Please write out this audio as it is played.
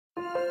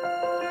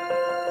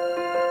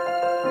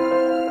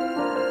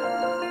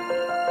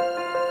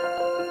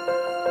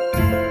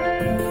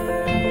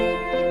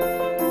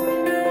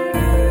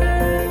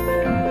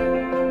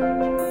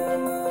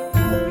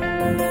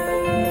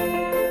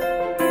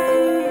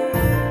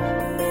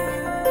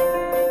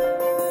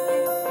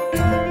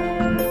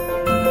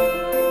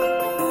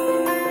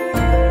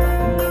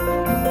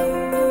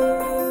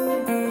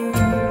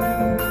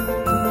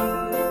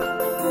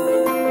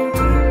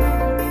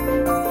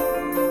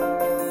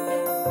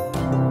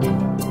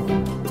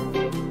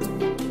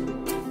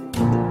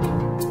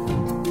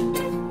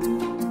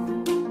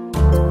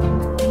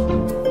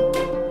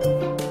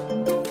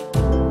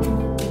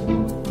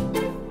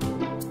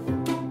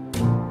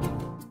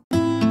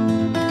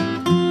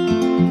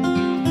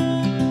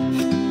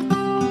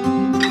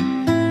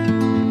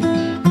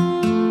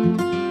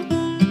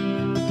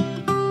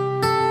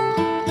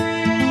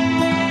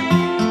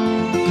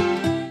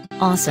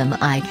Awesome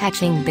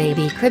eye-catching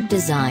baby crib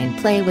design.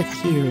 Play with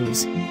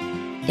hues.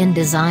 In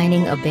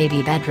designing a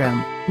baby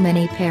bedroom,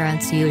 many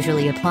parents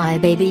usually apply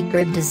baby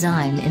crib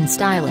design in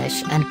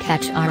stylish and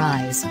catch our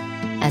eyes.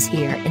 As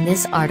here in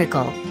this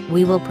article,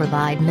 we will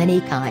provide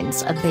many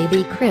kinds of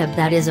baby crib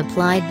that is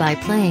applied by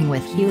playing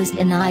with hues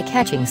in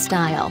eye-catching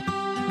style.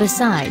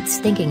 Besides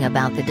thinking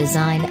about the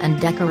design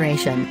and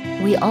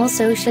decoration, we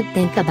also should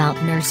think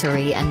about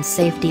nursery and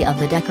safety of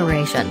the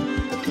decoration.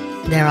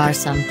 There are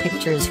some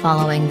pictures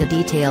following the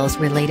details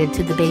related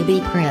to the baby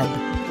crib.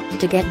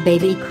 To get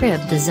baby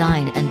crib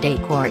design and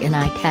decor in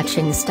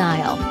eye-catching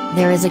style,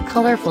 there is a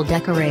colorful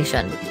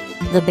decoration.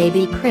 The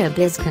baby crib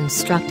is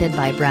constructed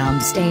by brown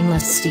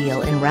stainless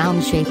steel in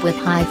round shape with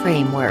high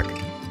framework.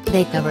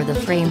 They cover the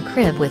frame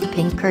crib with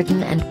pink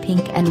curtain and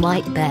pink and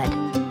white bed.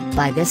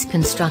 By this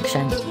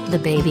construction,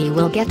 the baby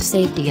will get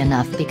safety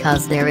enough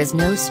because there is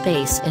no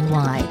space in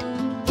wide.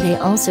 They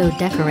also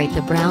decorate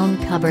the brown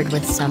cupboard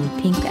with some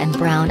pink and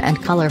brown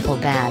and colorful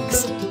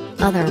bags.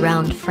 Other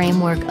round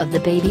framework of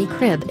the baby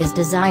crib is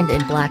designed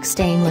in black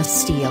stainless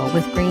steel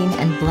with green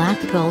and black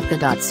polka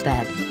dots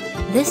bed.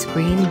 This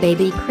green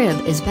baby crib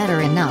is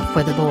better enough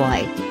for the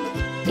boy.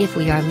 If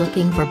we are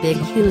looking for big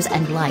hues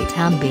and light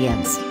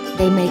ambience,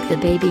 they make the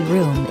baby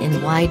room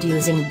in wide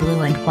using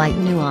blue and white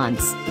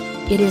nuance.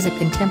 It is a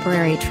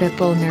contemporary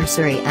triple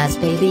nursery as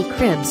baby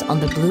cribs on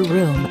the blue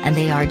room, and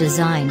they are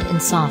designed in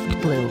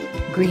soft blue,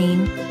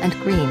 green, and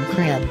green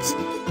cribs.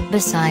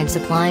 Besides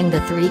applying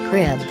the 3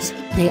 cribs,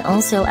 they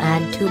also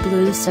add 2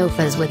 blue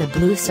sofas with a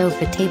blue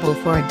sofa table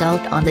for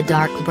adult on the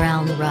dark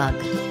brown rug.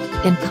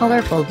 In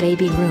colorful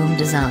baby room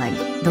design,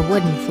 the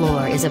wooden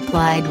floor is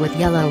applied with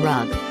yellow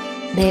rug.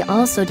 They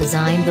also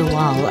designed the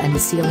wall and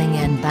ceiling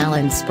in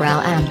balanced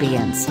brown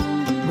ambience.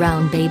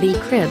 Round baby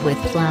crib with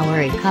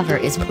flowery cover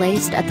is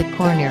placed at the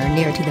corner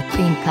near to the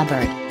cream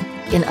cupboard.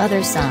 In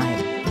other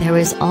side, there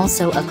is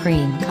also a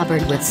cream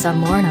cupboard with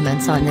some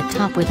ornaments on the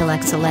top with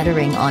Alexa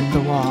lettering on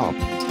the wall.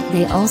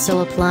 They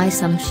also apply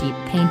some sheet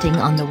painting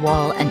on the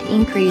wall and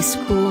increase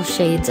cool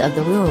shades of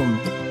the room.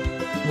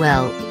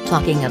 Well,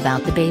 talking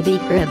about the baby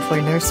crib for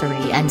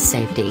nursery and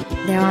safety,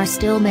 there are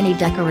still many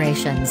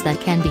decorations that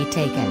can be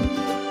taken.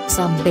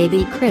 Some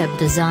baby crib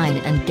design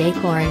and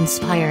decor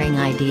inspiring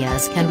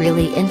ideas can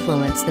really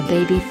influence the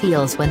baby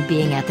feels when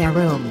being at their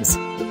rooms.